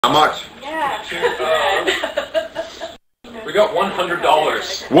How much? Yeah. We got $100.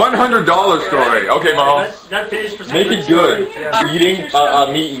 $100 story. Okay, Mom. That pays for Make it good. Eating,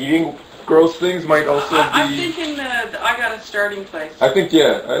 me eating gross things might also I'm be. thinking I got a starting place. I think,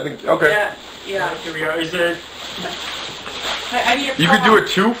 okay. Yeah. Here we are. Is it? I need a prop. You could do a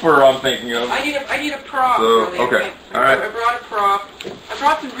twofer, I'm thinking of. I need a prop. So, really. okay. I All right. brought a prop. I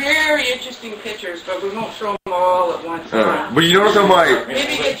brought some very interesting pictures, but we won't show them all at once. But you notice on my.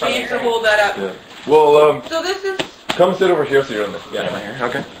 Maybe get James to hold that up. Yeah. Well, So this is come sit over here so you're in this. Yeah, right here.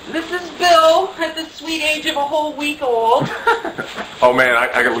 Okay. this is Bill at the sweet age of a whole week old. Oh man,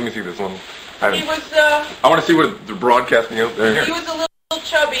 I got. Let me see this one. He was I want to see what they're broadcasting out there. he was a little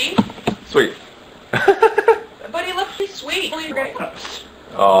chubby, Sweet. but he looked pretty sweet.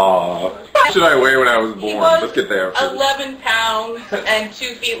 Aww. What should I weigh when I was born? He was Let's get there. 11 pounds and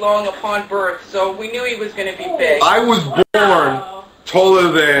 2 feet long upon birth, so we knew he was going to be big. I was born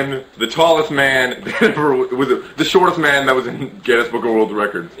taller than the tallest man that ever was the shortest man that was in Guinness Book of World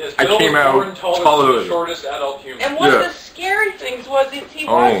Records. Yes, I Bill came was out born taller than than the shortest adult human. And one Yeah. of the scary things was he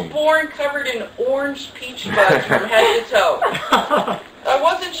was born covered in orange peach fuzz from head to toe. I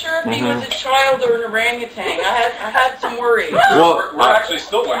wasn't sure if he was a child or an orangutan. I had some worries. Well, We're actually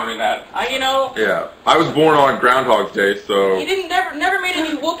still wondering that. yeah, I was born on Groundhog's Day, so He didn't never made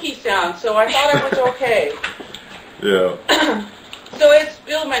any Wookiee sounds, so I thought it was okay. yeah. So as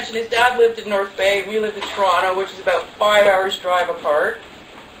Bill mentioned, his dad lived in North Bay. We lived in Toronto, which is about 5 hours drive apart.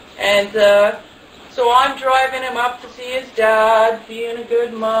 And so I'm driving him up to see his dad, being a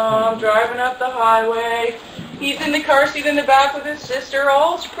good mom, driving up the highway. He's in the car seat in the back with his sister.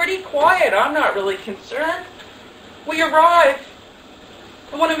 All's pretty quiet. I'm not really concerned. We arrive,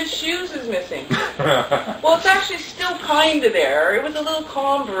 and one of his shoes is missing. Well, it's actually still kind of there. It was a little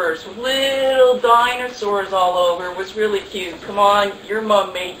Converse with little dinosaurs all over. It was really cute. Come on, your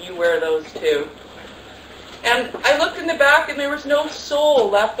mom made you wear those too. And I looked in the back, and there was no sole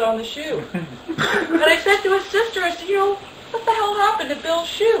left on the shoe. And I said to his sister, I said, what the hell happened to Bill's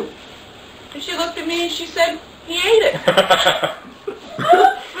shoe? And she looked at me, and she said, he ate it.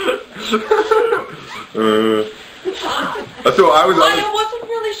 So I wasn't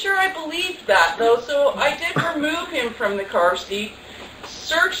really sure I believed that, though, so I did remove him from the car seat,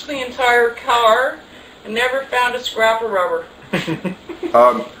 searched the entire car, and never found a scrap of rubber. I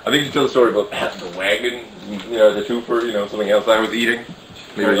think you should tell the story about the wagon, the twofer, something else I was eating.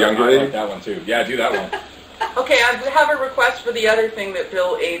 Maybe a younger I like age. that one too. Yeah, do that one. Okay, I have a request for the other thing that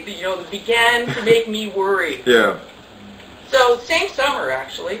Bill ate, that began to make me worry. Yeah. So, same summer,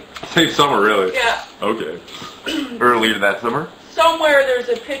 actually. Same summer, really? Yeah. Okay. Earlier that summer? Somewhere there's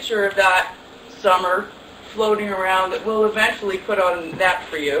a picture of that summer floating around that we'll eventually put on that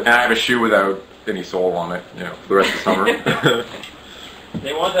for you. And I have a shoe without any sole on it, for the rest of the summer.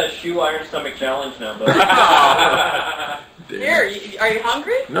 They want that shoe iron stomach challenge now, but. Here, are you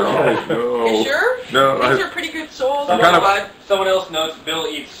hungry? No. You sure? No. These are pretty good soles. Someone else notes Bill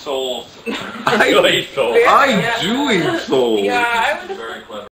eats souls. I Bill eats souls. I do eat soul. Yeah,